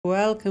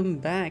Welcome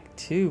back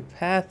to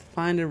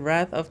Pathfinder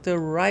Wrath of the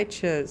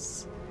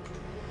Righteous.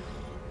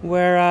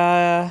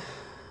 Where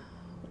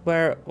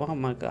oh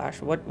my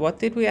gosh, what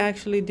did we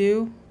actually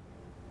do?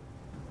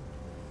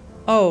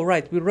 Oh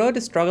right, we rode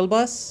a struggle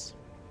bus,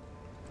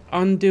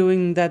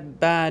 undoing that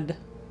bad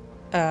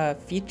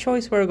feat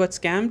choice where I got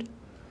scammed.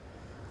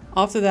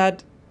 After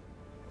that,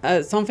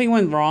 something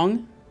went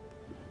wrong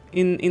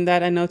in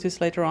that I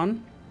noticed later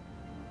on.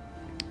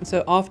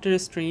 So after the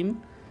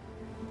stream,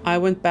 I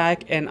went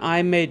back and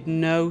I made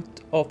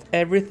note of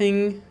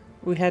everything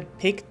we had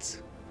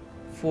picked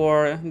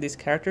for these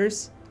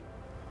characters,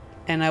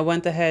 and I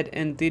went ahead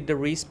and did the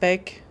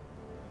respec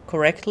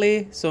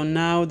correctly, so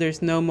now there's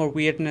no more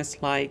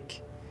weirdness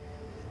like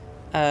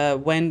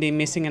Wendy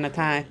missing an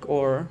attack,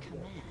 or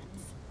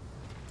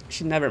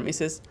she never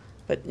misses,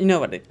 but you know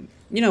what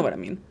I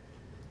mean.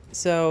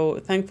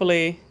 So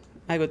thankfully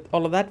I got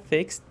all of that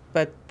fixed,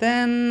 but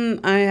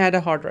then I had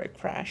a hard drive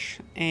crash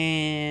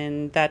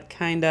and that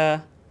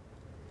kinda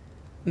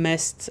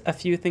messed a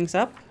few things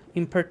up.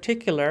 In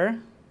particular,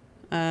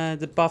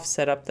 the buff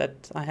setup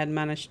that I had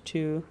managed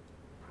to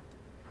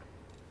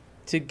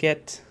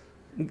get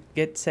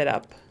set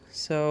up.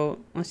 So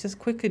let's just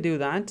quickly do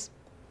that.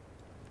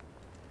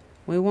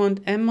 We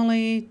want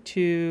Emily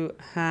to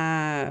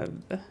have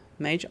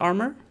mage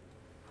armor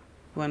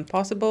when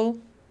possible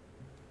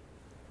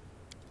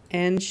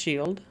and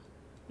shield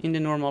in the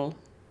normal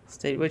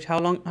state. Which how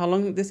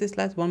long this is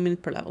last? 1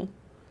 minute per level.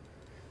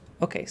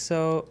 Okay,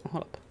 so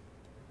hold up.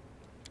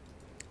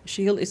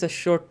 Shield is a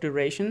short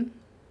duration.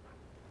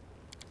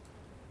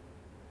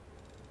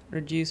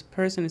 Reduce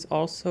person is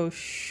also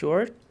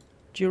short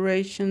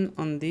duration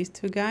on these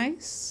two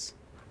guys.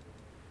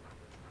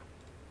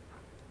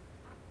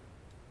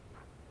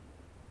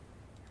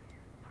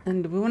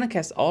 And we want to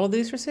cast all of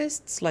these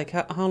resists? Like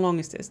how long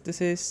is this?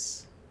 This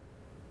is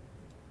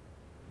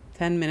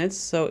 10 minutes.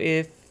 So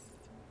if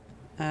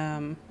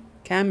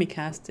Cami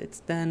casts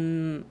it,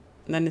 then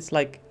it's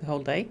like the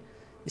whole day.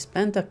 You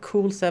spent a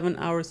cool 7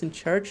 hours in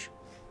church.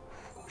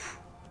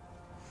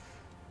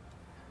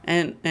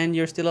 And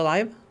you're still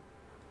alive?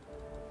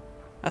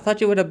 I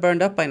thought you would have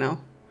burned up by now.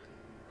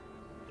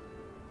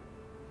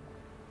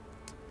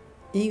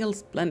 Eagle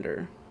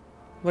Splendor.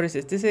 What is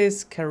this? This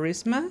is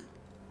Charisma?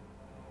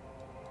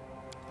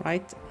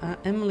 Right.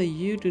 Emily,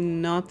 you do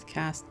not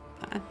cast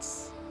that.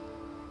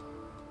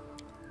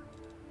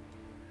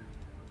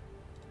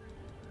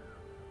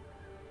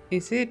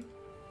 Is it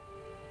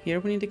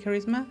here we need the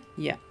Charisma?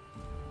 Yeah.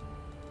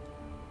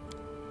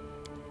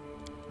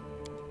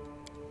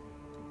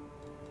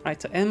 Right,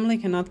 so Emily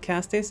cannot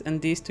cast this,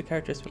 and these two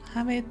characters will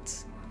have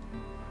it.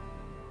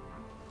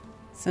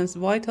 Since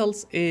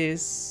Vitals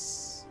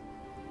is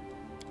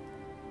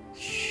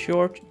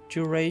short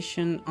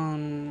duration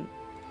on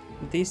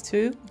these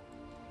two.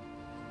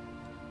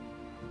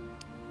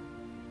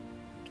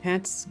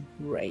 Cat's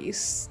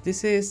Grace.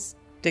 This is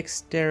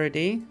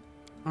Dexterity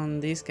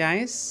on these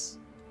guys.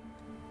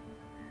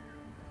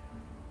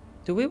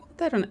 Do we want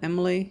that on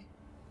Emily?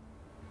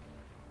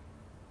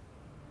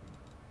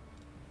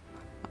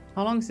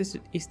 How long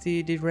is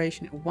the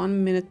duration?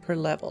 1 minute per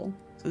level.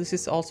 So this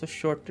is also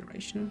short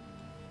duration.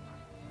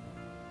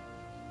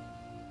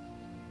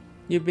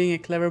 You being a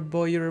clever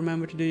boy, you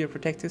remember to do your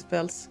protective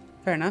spells.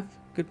 Fair enough.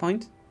 Good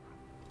point.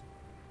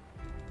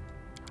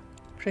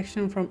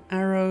 Protection from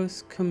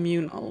arrows,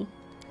 communal.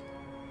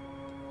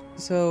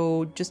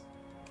 So just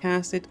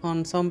cast it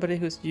on somebody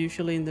who's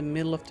usually in the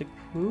middle of the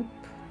group,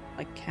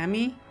 like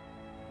Cami.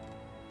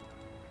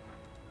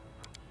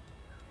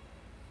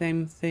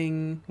 Same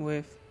thing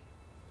with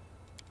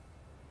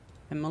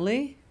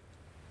Emily.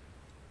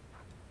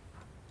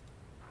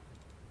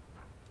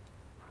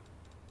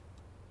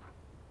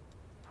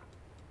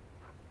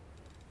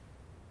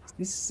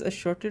 This is a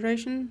short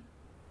duration.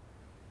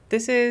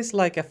 This is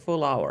like a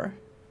full hour.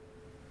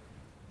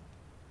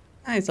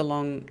 It's a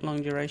long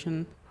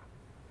duration.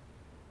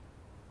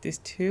 These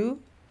two.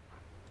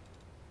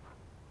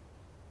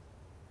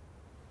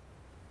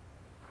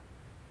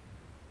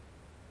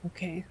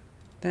 Okay,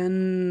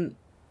 then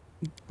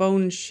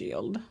Bone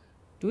Shield.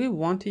 Do we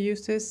want to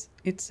use this?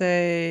 It's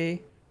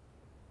a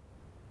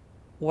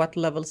what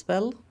level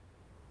spell?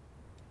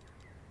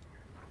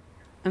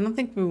 I don't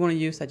think we want to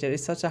use that yet.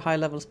 It's such a high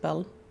level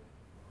spell.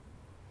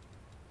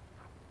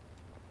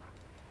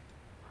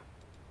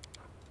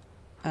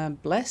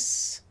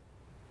 Bless.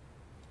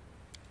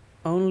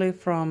 Only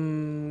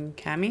from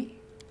Cami.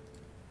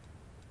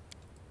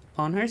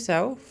 On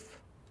herself.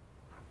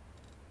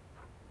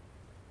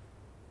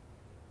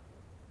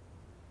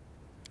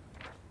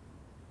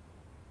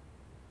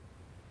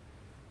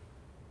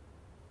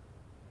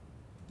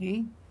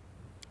 Okay.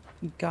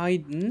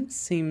 Guidance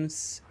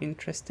seems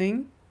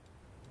interesting.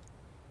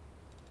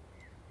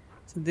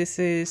 So this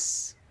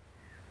is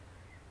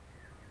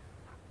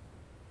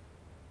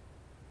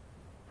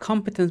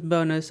competence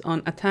bonus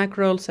on attack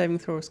roll, saving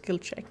throw, skill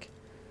check.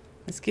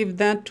 Let's give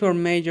that to our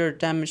major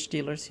damage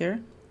dealers here.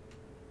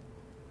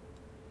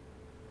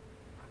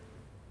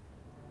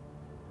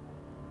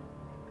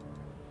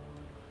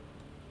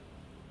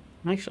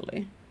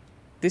 Actually,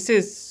 This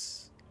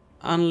is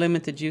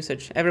unlimited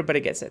usage. Everybody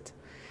gets it.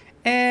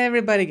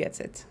 Everybody gets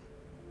it.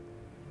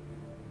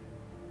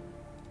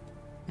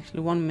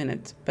 Actually 1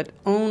 minute, but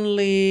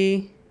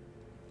only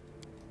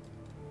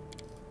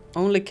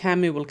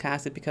Cammy will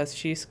cast it because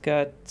she's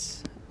got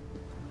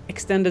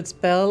extended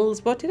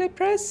spells. What did I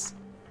press?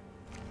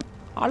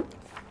 Alt?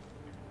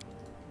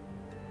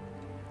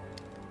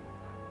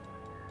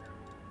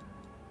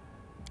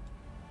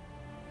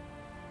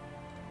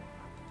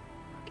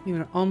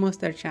 You're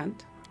almost there, chat.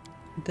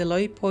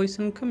 Delay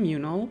poison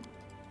communal.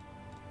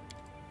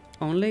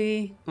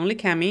 Only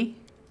Cammy.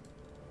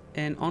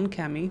 And on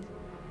Cammy.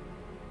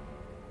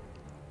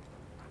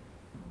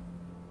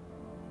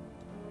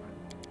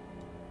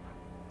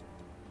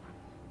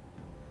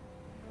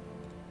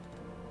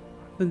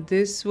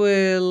 This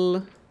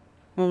will...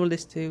 What will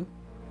this do?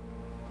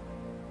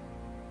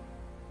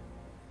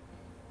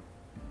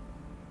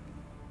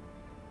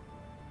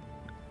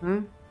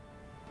 Huh?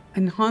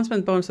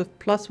 Enhancement bonus of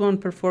 +1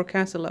 per 4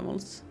 caster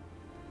levels.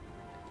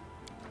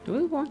 Do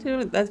we want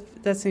to do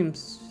that? That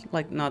seems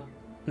like not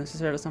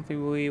necessarily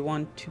something we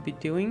want to be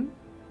doing.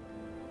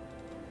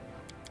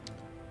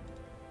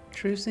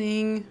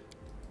 Trucing.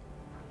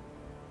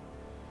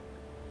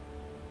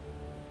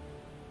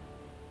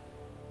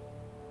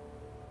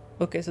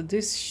 Okay, so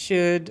this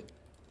should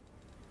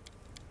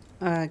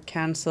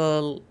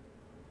cancel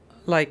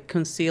like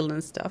conceal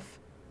and stuff.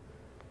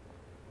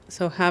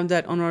 So have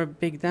that on our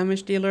big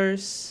damage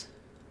dealers.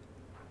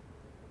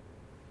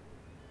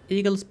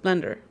 Eagle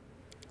Splendor.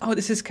 Oh,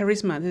 this is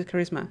charisma. This is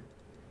charisma.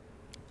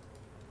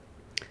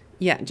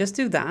 Yeah, just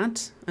do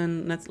that,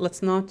 and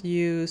let's not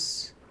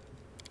use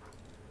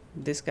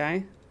this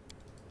guy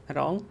at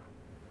all.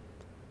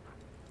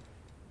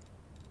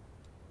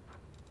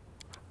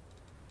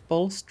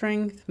 Bull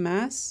strength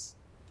mass.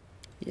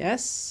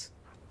 Yes.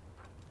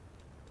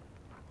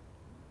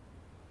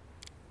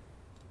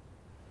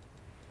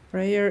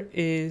 Prayer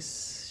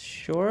is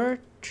short.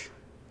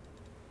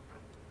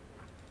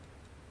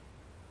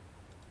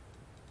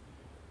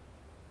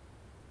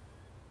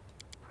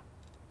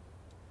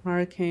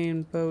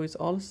 Arcane bow is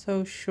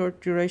also short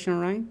duration,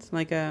 right?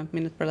 Like a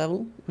minute per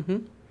level.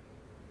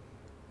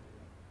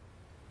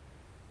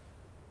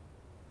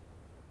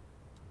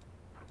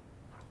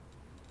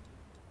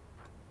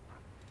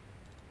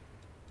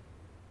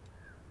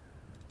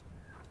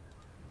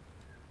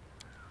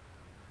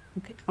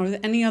 Okay, are there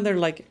any other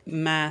like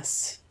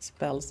mass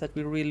spells that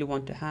we really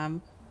want to have?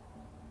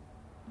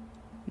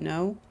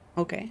 No?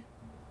 Okay.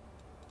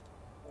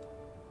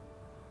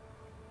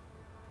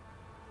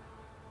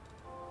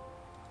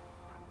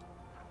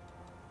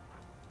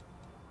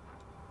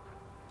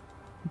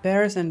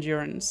 Bear's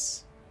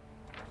Endurance.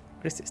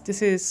 What is this?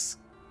 This is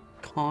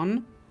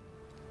Con.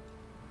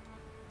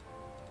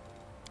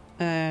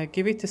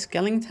 Give it to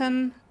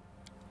Skellington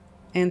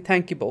and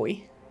Tanky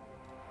Boy.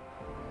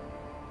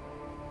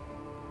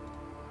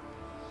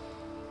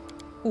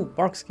 Ooh,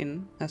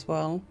 Barkskin as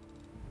well.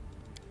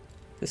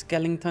 The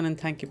Skellington and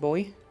Tanky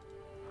Boy.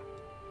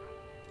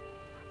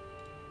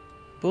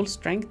 Bull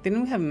Strength.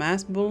 Didn't we have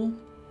Mass Bull?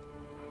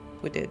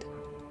 We did.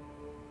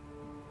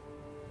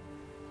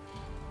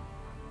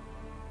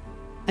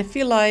 I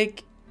feel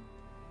like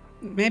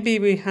maybe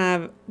we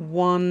have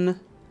one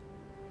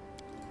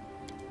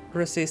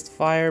resist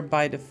fire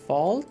by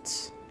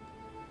default.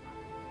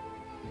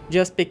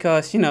 Just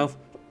because, you know,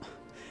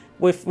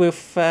 with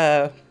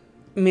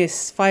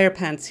Miss Fire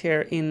Pants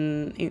here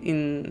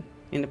in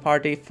the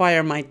party,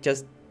 fire might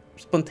just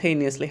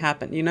spontaneously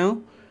happen, you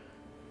know?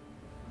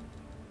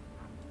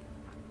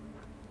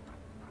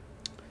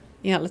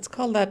 Yeah, let's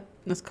call that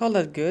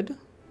good.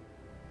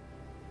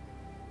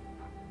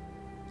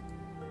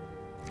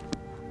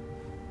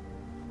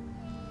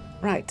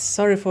 Right,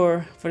 sorry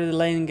for the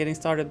delay in getting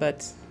started,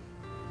 but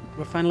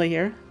we're finally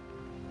here.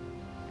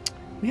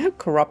 We have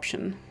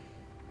corruption.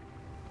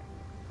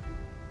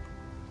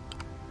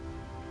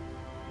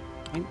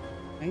 Wait.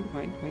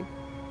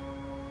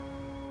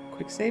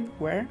 Quick save,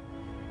 where?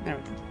 There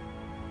we go.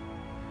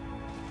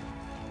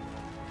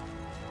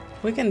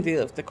 We can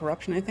deal with the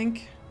corruption, I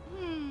think.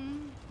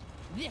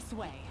 This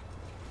way.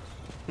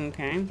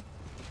 Okay.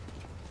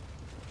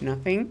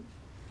 Nothing.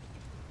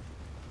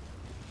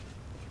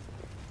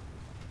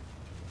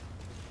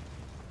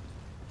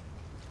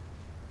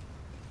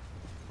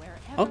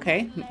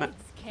 Okay,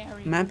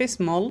 map is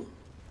small.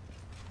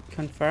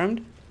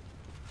 Confirmed.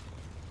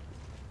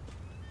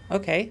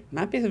 Okay,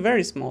 map is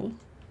very small.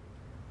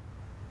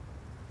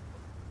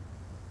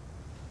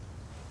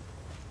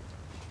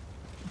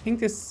 I think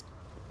this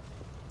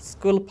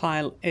skull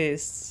pile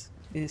is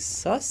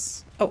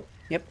sus. Oh,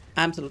 yep,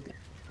 absolutely.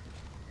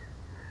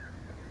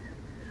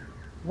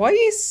 Why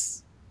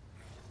is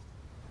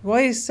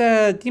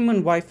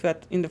Demon Wife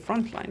in the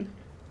front line?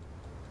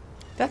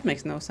 That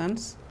makes no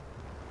sense.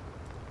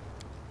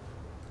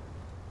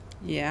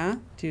 Yeah,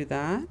 do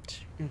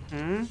that.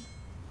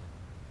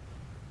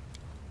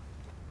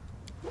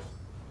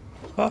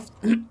 Buff.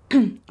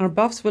 Our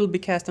buffs will be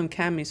cast on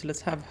Cammy, so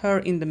let's have her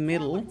in the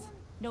middle.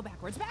 No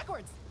backwards.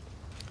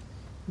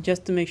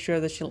 Just to make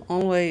sure that she'll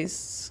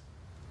always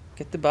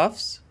Get the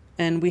buffs.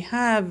 And we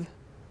have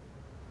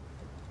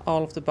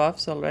all of the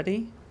buffs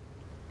already.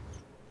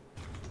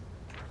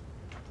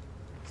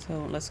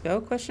 So let's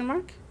go, question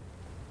mark.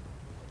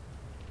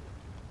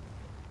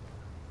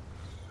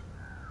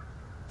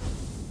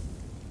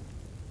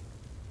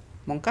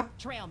 Monka.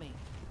 Trail me.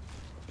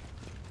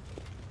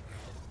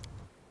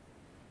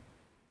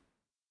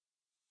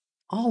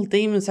 All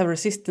demons have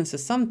resistance to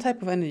some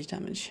type of energy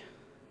damage.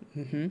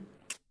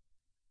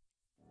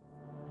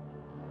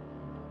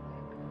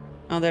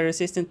 Oh, they're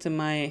resistant to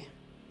my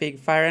big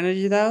fire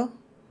energy though.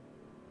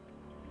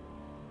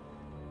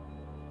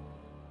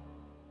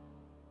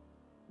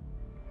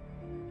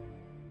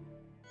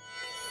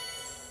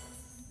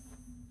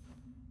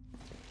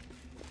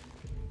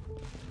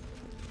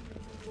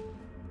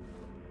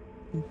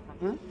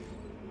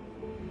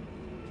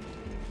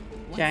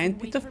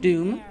 Giant Pit of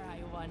Doom. There,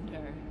 I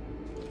wonder.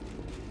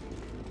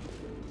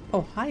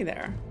 Oh, hi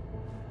there.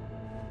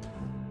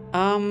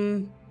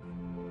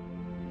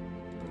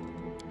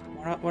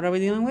 What are we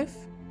dealing with?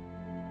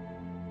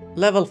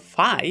 Level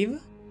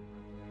 5?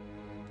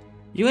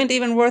 You ain't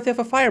even worthy of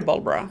a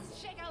fireball, bruh.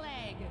 Shake a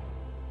leg.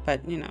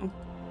 But, you know.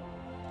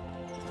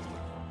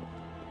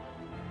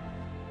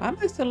 Why am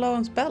I so low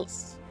on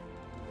spells?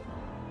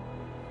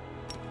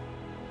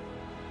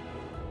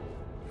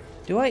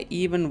 Do I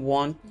even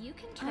want You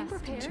can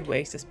trust me. to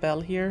waste a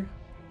spell here?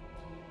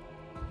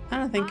 I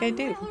don't think I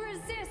do. will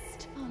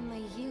resist.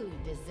 Only you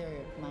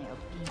deserve my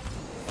obedience.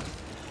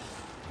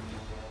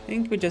 I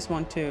think we just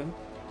want to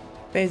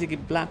basically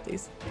blap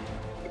these.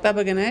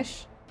 Baba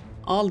Ganesh,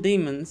 all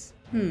demons.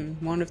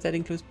 Wonder if that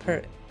includes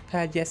Pad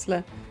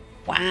Yesla.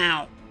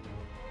 Wow.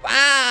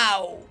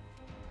 Wow.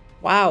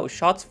 Wow,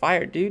 shots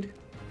fired, dude.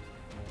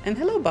 And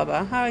hello,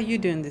 Baba. How are you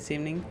doing this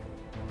evening?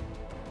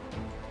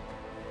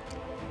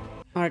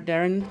 Alright,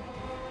 Darren.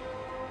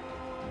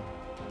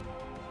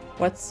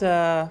 What's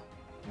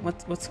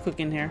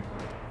cooking here?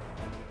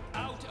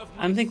 I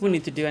don't think we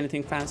need to do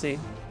anything fancy.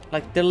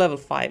 Like, they're level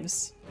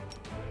 5s.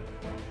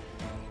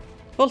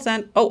 Full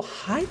sand. Oh,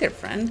 hi there,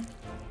 friend.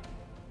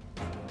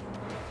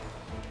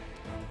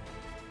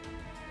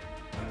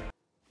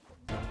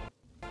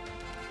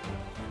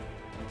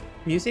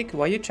 Music,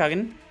 why are you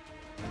chugging?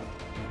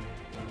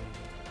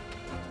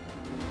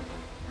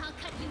 I'll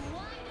cut you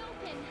wide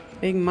open.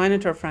 Big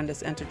Minotaur friend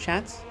has entered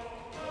chat.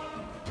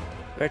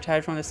 We're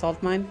tired from the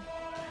salt mine.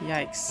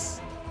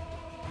 Yikes.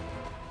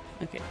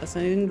 Okay, let's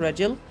send in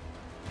Regil.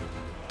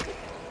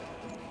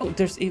 Oh,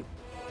 there's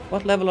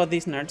what level are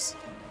these nerds?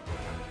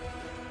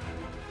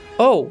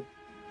 Oh.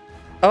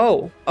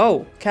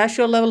 Oh,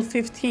 casual level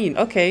 15.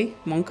 Okay,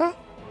 Monka.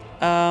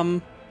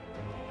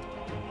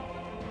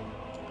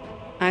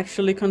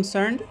 Actually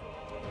concerned?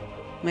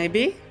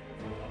 Maybe?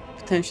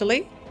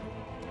 Potentially?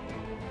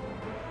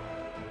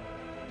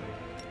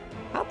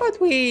 How about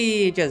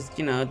we just,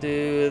 you know,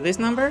 do this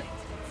number?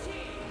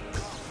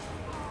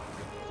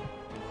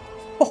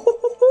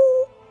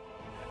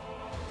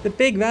 The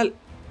big value.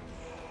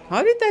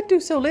 How did that do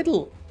so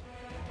little?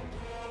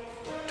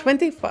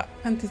 25.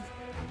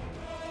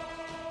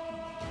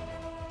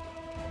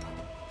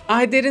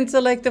 I didn't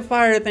select the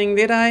fire thing,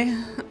 did I?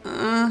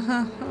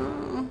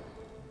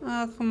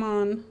 Oh, come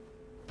on.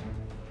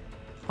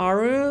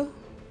 Haru?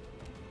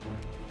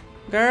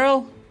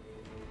 Girl?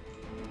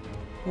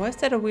 Why is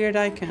that a weird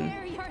icon?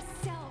 Prepare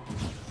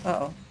yourself.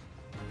 Uh-oh.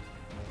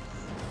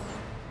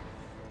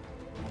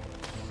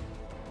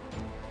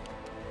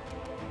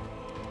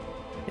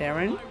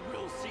 Darren? I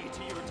will see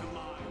to your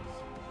demise.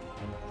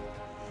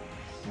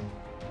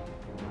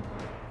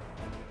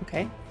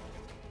 Okay.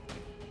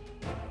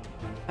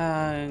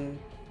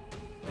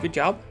 Good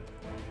job.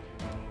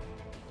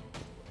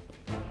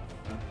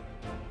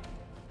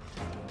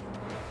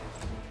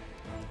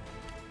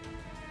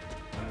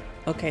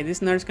 Okay,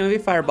 this nerd's gonna be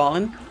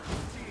fireballing.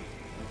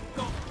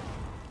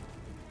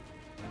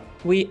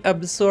 We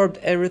absorbed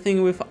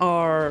everything with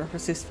our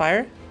resist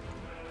fire.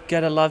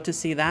 Gotta love to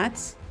see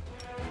that.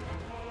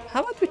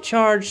 How about we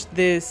charge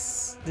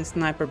this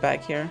sniper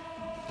back here?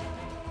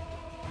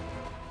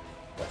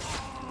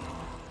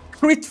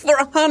 Crit for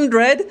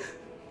 100?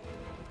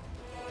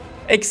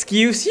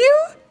 Excuse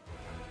you?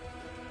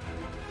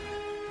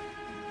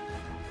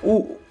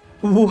 Ooh,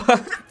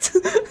 what?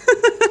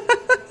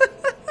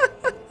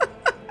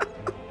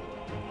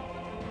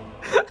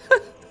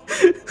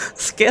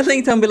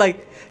 Skellington be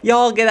like,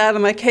 y'all get out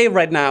of my cave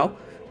right now.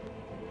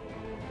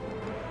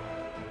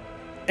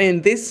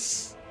 And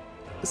this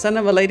son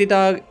of a lady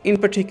dog in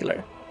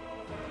particular.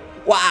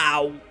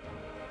 Wow.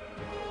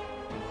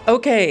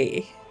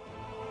 Okay.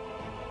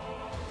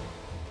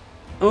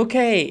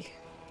 Okay.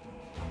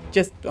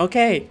 Just,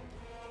 okay.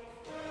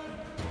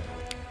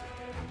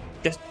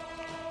 Just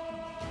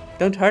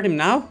don't hurt him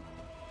now.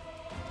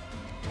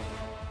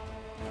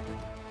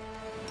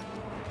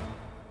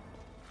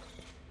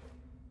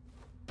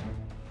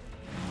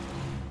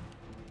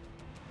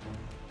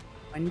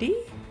 Wendy?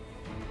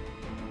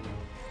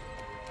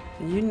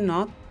 Can you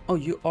not? Oh,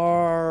 you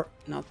are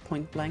not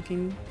point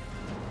blanking.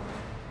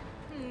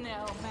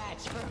 No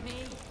match for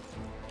me.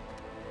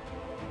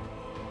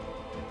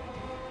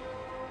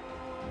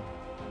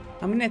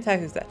 How many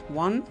attacks is that?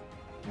 1?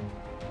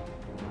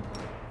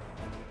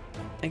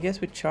 I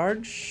guess we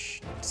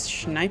charge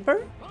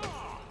sniper?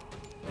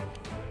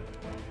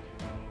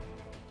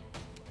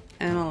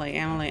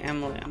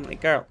 Emily,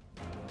 girl,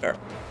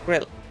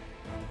 grill.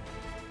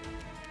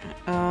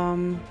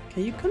 Can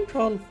you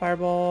control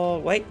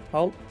fireball? Wait,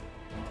 hold.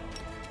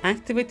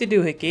 Activate the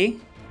doohickey.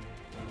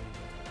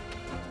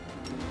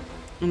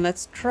 And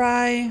let's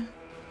try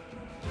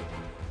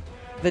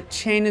the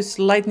chain is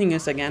lightning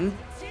us again.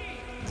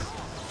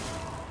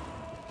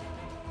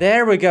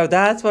 There we go,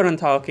 that's what I'm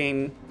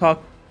talking.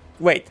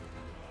 Wait,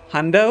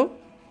 hundo?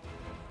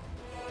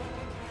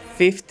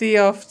 50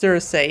 after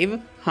a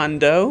save?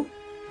 Hundo?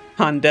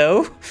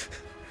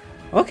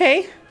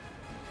 Okay.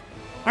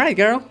 Alright,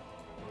 girl.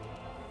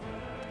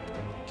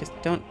 Just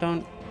don't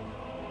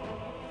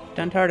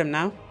hurt him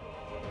now.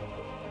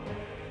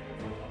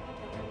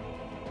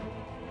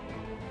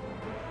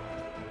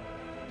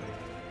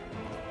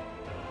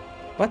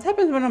 What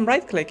happens when I'm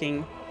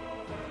right-clicking?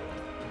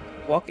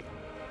 Walking.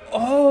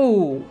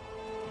 Oh!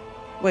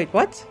 Wait,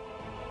 what?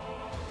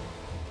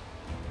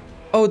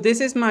 Oh,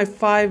 this is my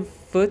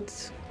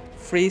 5-foot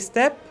free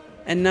step,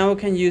 and now I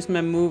can use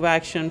my move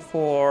action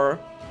for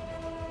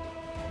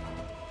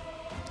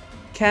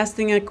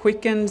casting a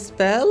quicken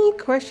spell?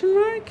 Question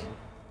mark?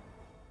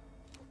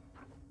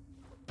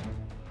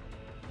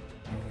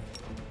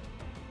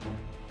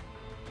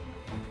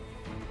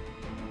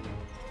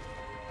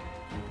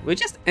 We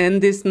just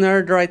end this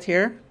nerd right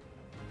here.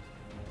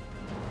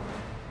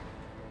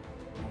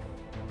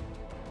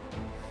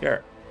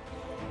 Sure.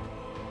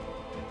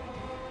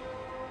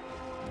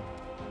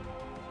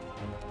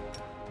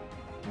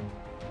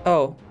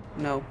 Oh,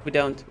 no, we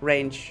don't.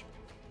 Range.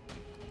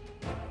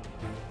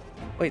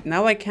 Wait,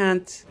 now I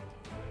can't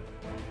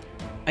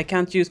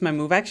use my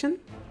move action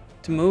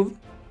to move?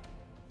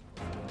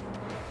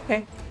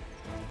 Okay.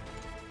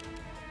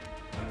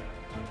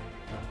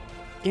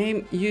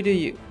 Game, you do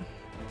you.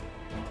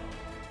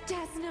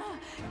 Desna,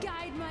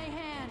 guide my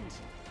hand.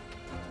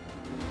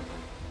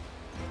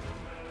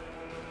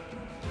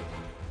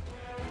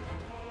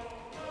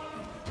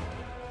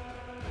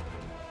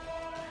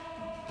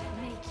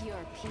 Make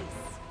your peace.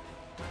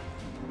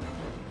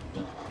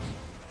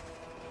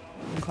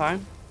 Okay.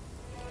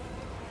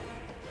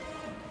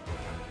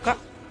 Go.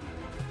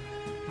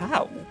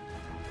 Ow.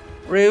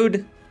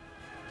 Rude.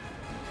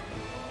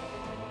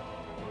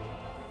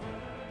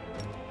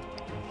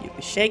 You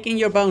be shaking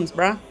your bones,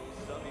 bruh.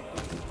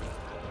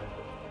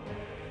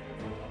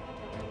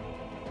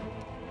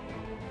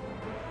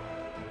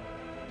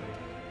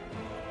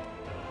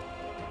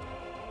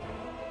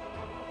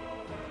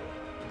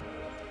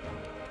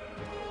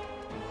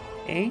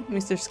 Hey,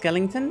 Mr.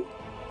 Skellington.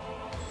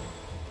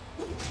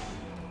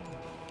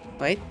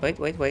 Wait.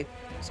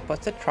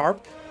 Spots a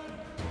sharp.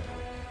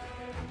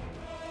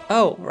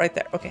 Oh, right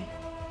there. Okay.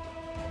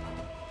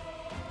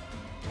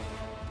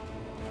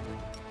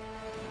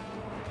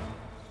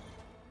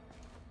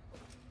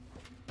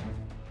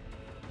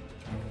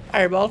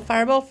 Fireball.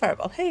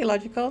 Hey,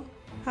 Logical.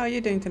 How are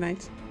you doing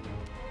tonight?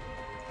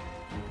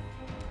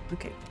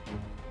 Okay.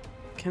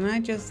 Can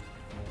I just...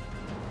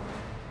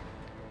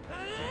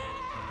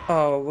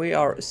 Oh, we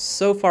are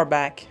so far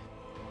back.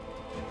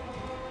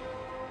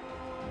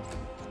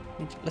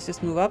 Let's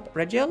just move up.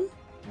 Regiel,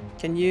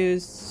 can you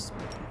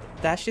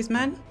dash this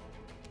man?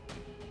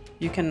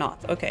 You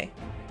cannot. Okay.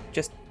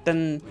 Just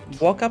then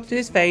walk up to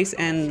his face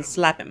and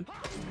slap him.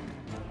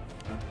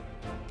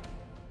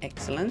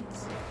 Excellent.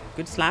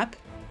 Good slap.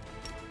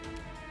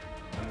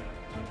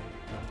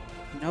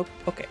 Nope.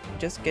 Okay.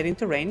 Just get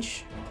into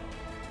range.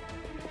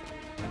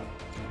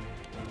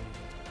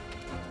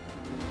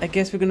 I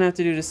guess we're gonna have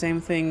to do the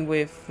same thing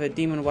with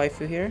Demon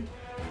Waifu here.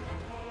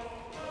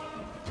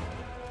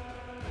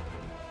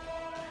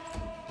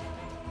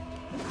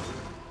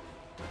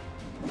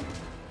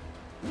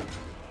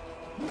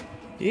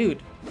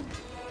 Dude,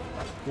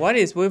 what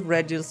is with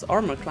Regiel's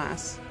armor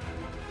class?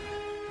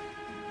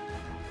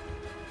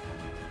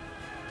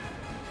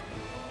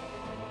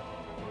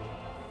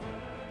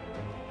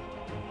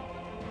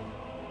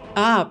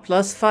 Ah,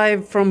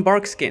 +5 from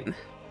Barkskin.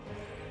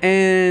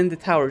 And the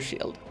tower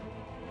shield.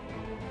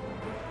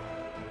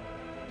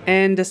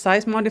 And the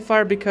size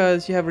modifier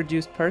because you have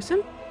reduced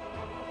person?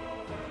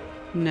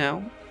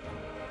 No.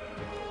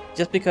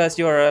 Just because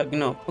you're,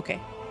 okay.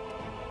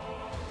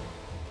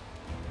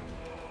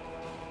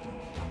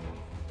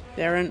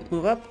 Darren,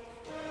 move up.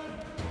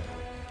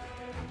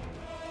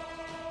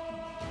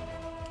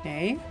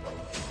 Okay.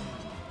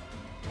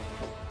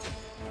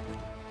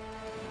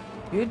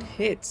 Good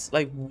hits.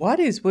 Like, what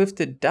is with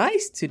the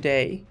dice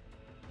today?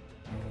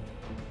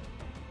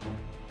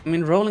 I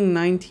mean, rolling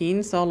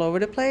 19s all over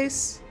the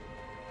place.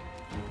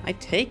 I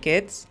take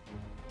it.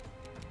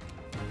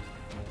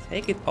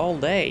 Take it all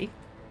day.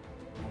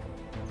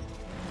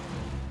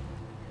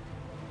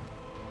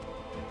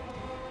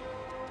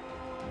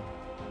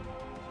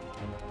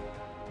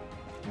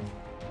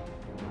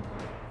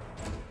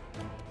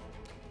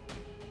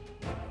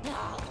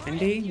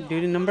 Andy,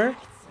 do the number.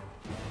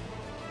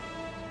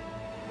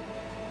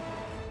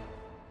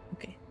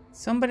 Okay.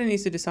 Somebody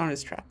needs to disarm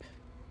this trap.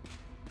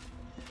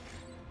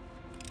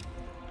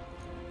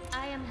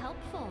 I am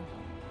helpful,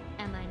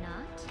 am I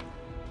not?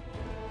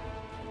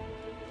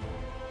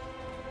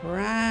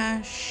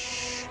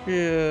 Crash...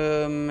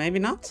 maybe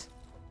not?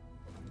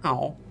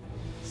 Oh,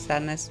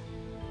 sadness.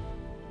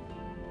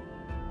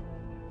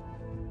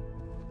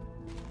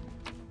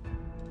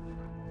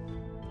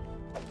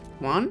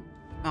 One?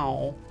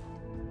 Oh.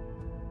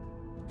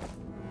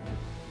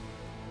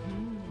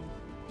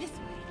 This way.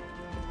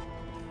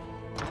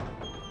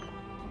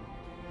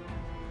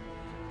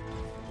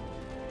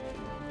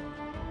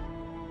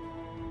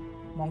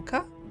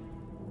 Monka?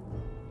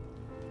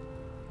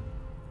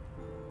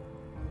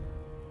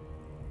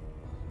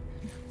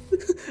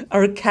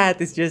 Our cat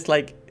is just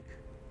like,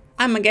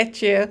 I'ma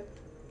get you.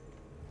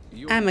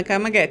 I'ma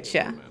come get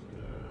ya.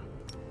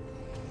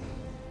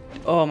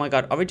 Oh my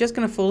god, are we just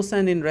gonna full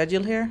send in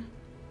Regil here?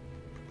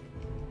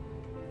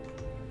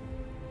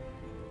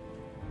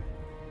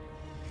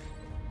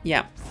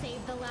 Yeah.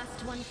 Save the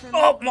last one for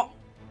Oh my.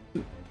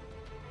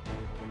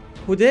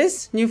 Who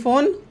this? New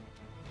phone?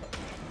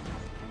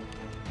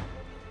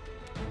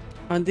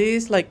 Are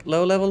these like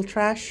low level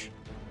trash?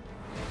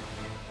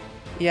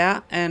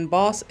 Yeah, and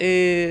boss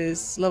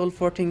is level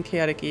 14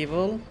 chaotic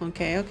evil.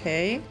 Okay,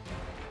 okay.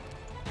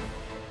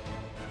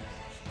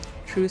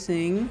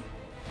 Choosing.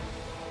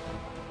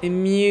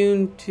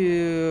 Immune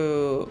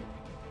to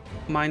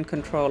mind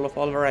control of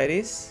all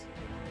varieties.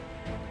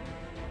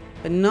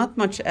 But not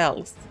much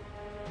else.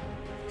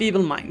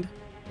 Feeble mind.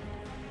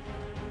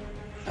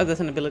 Oh, that's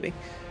an ability.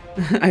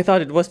 I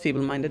thought it was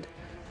feeble-minded.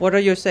 What are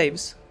your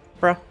saves?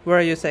 Bruh, where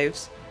are your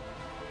saves?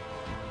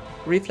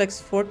 Reflex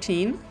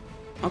 14.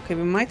 Okay,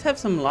 we might have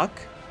some luck.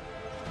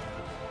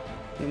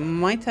 We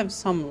might have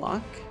some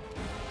luck.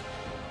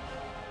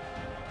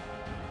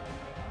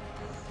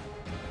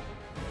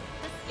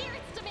 the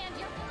spirits demand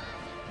your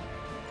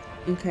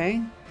blood.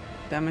 Okay.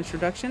 Damage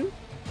reduction.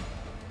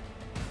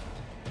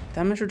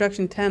 Damage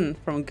reduction 10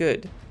 from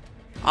good.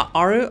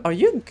 Are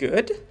you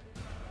good?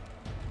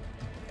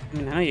 I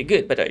mean, I know you're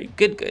good, but are you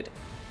good?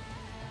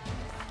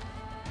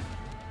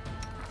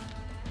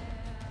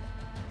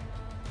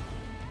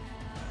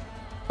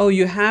 Oh,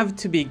 you have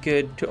to be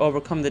good to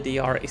overcome the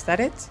DR. Is that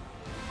it?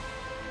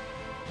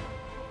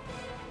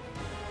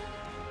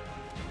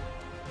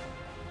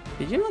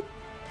 Did you not?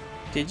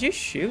 Did you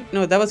shoot?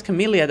 No, that was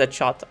Camellia that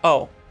shot.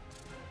 Oh.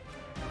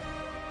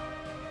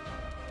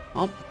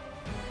 Oh.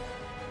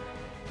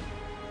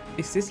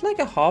 Is this like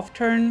a half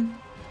turn?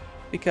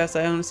 Because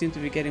I only seem to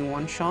be getting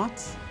one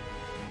shot.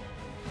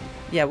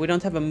 Yeah, we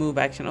don't have a move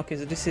action. Okay,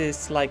 so this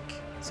is like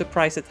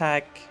surprise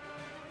attack.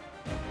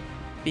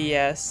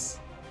 BS.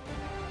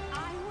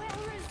 I will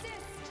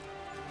resist.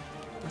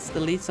 Let's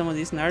delete some of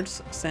these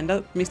nerds. Send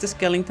out Mr.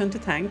 Skellington to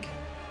tank.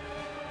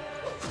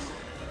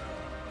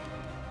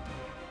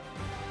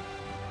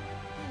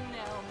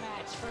 No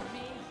match for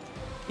me.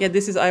 Yeah,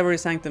 this is Ivory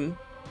Sanctum.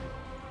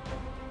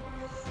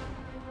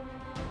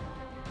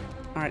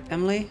 Alright,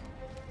 Emily.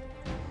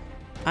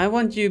 I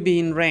want you to be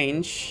in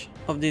range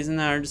of these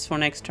nerds for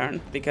next turn,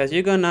 because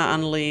you're gonna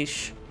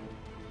unleash...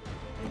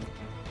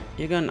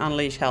 You're gonna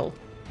unleash hell.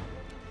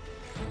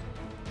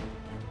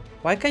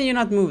 Why can you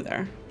not move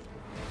there?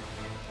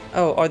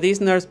 Oh, are these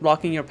nerds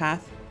blocking your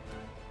path?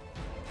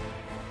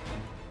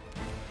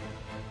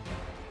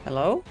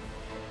 Hello?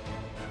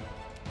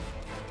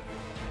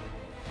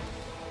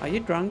 Are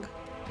you drunk?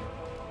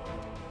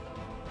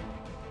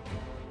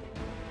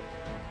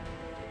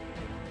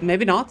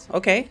 Maybe not.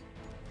 Okay.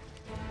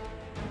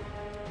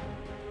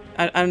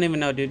 I don't even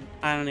know, dude.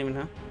 I don't even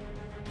know.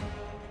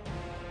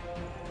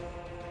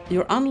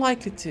 You're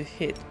unlikely to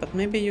hit, but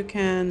maybe you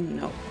can...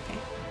 No, okay.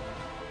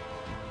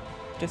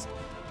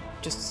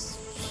 Just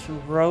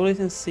roll it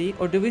and see.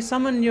 Or do we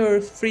summon your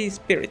free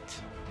spirit?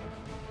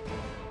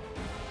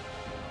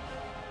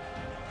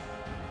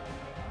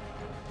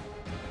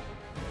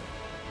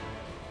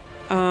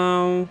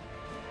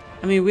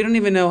 I mean, we don't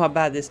even know how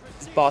bad this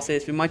boss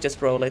is. We might just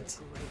roll it.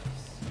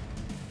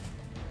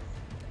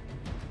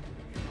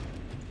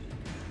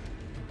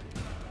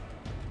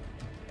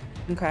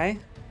 Okay.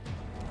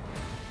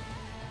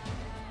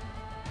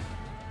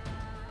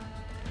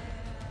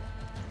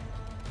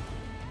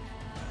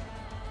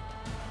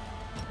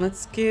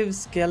 Let's give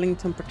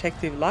Skellington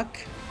protective luck.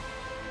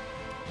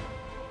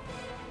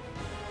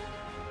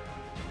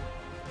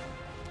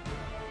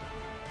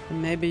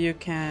 And maybe you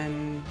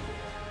can...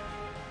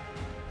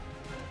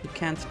 You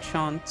can't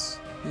chant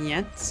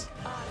yet.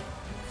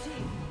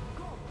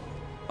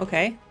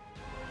 Okay.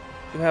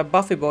 We have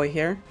Buffy Boy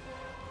here.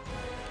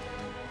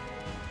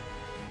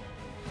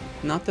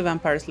 Not the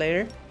Vampire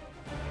Slayer.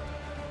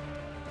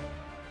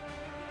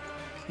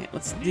 Okay,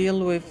 let's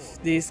deal with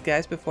these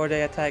guys before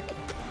they attack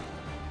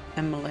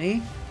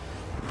Emily.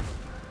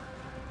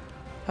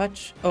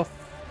 Touch of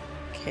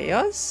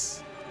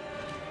Chaos?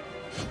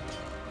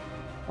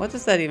 What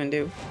does that even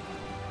do?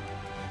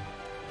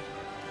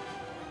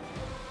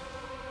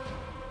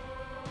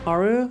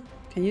 Aru,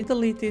 can you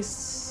delete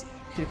this?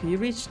 Can you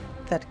reach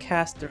that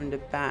caster in the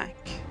back?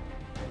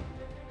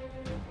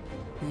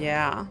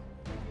 Yeah.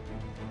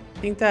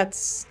 think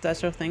that's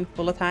your thing.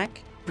 Full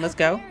attack. Let's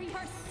go. Prepare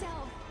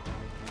yourself.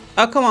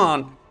 Oh, come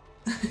on.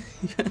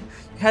 You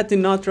had to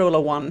not roll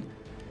a 1.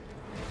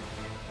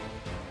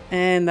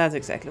 And that's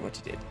exactly what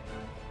you did.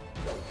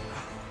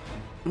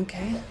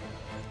 Okay.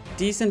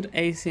 Decent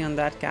AC on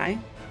that guy.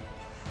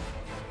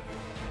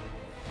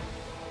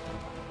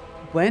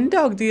 When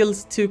dog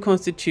deals 2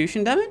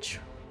 constitution damage?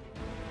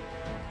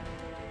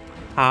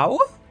 How?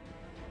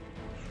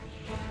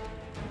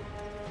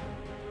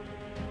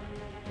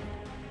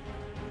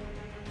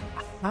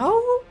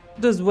 How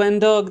does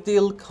Wendog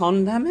deal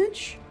con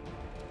damage?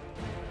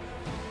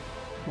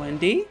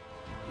 Wendy?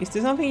 Is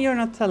there something you're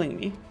not telling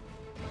me?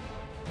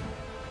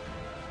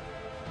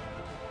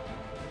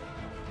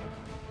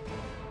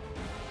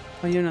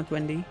 Oh, you're not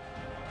Wendy.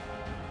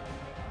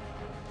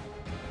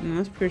 No,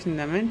 that's piercing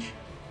damage.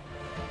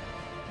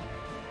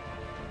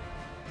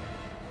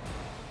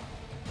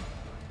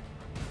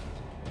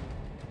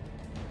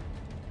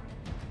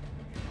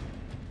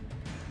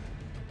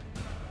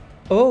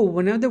 Oh,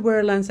 whenever the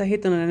wearer lands a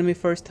hit on an enemy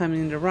first time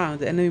in the round,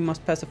 the enemy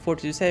must pass a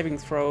fortitude saving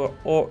throw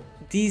or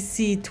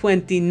DC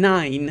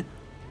 29.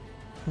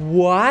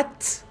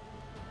 What?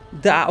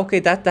 Okay,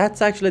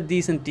 that's actually a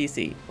decent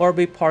DC. Or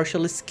be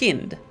partially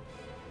skinned.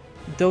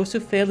 Those who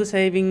fail the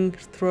saving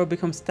throw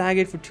become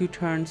staggered for 2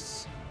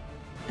 turns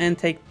and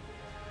take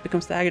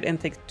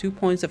 2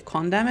 points of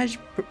con damage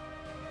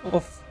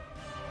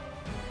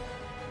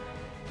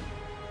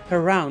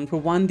per round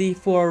for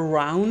 1d4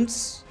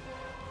 rounds.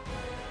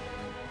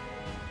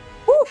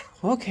 Whew,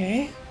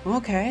 okay.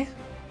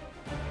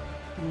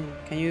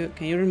 Can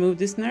you remove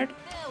this nerd?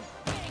 They'll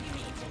beg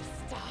me to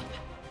stop.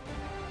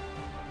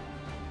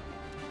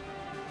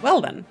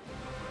 Well then.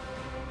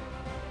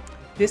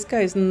 This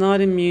guy is not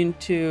immune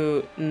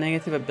to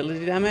negative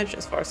ability damage,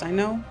 as far as I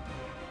know.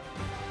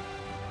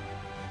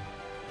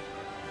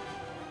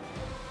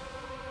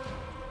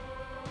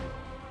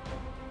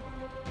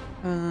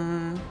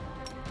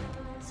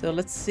 So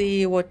let's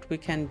see what we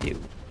can do.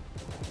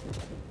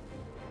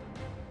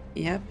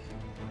 Yep.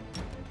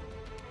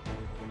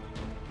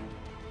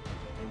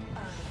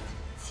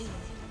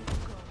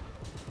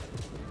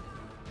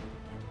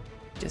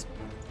 Just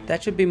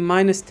that should be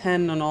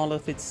 -10 on all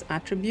of its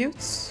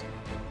attributes.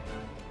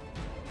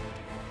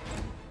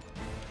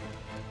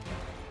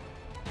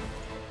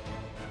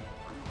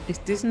 Is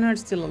this nerd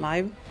still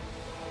alive?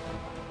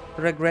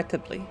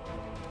 Regrettably.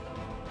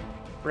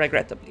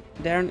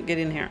 Darren, get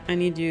in here. I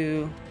need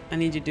you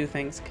to do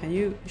things. Can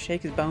you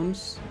shake his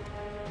bones?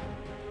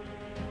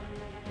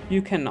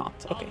 You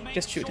cannot. Okay,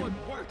 just shoot him.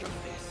 Okay,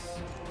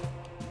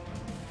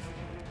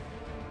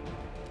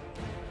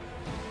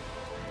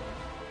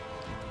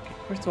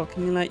 first of all,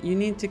 can you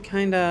need to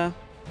kinda...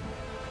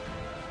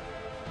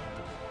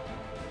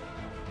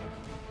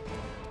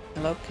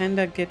 Hello,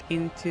 kinda get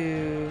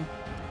into...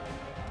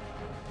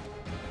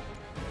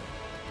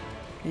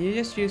 Can you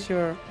just use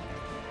your...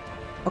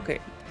 Okay.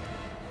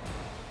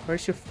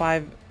 Where's your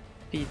 5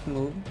 feet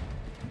move?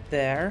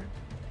 There.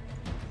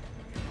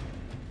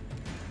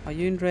 Are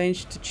you in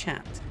range to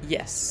chat?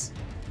 Yes.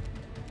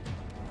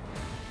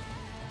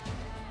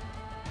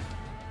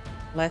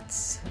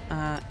 Let's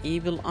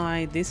evil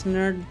eye this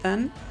nerd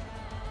then.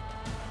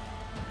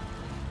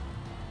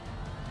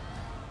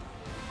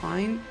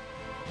 Fine.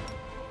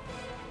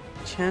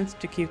 Chance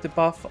to keep the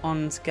buff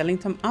on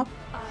Skeleton up.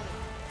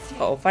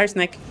 Uh-oh, fire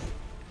snake.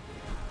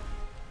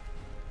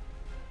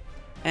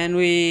 And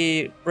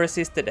we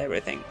resisted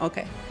everything.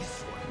 Okay.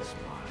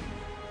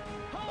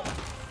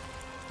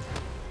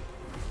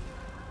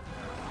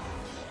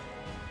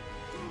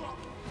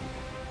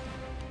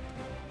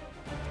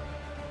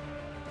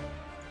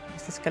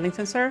 Mr.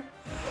 Skeleton, sir?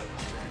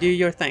 Do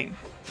your thing.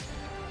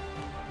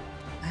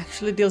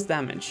 Actually deals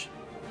damage.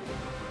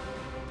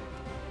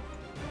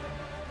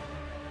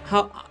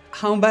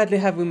 How badly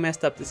have we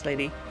messed up this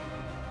lady?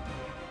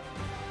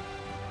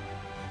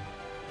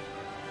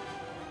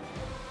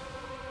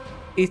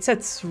 It's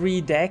at 3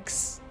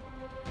 decks.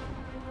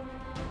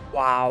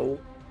 Wow.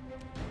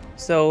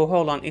 So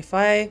hold on, if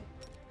I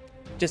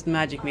just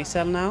magic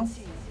missile now,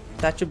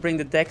 that should bring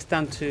the dex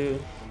down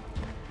to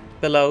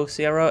below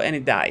 0 and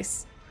it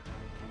dies.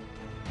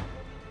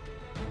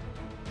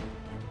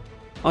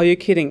 Are you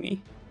kidding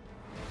me?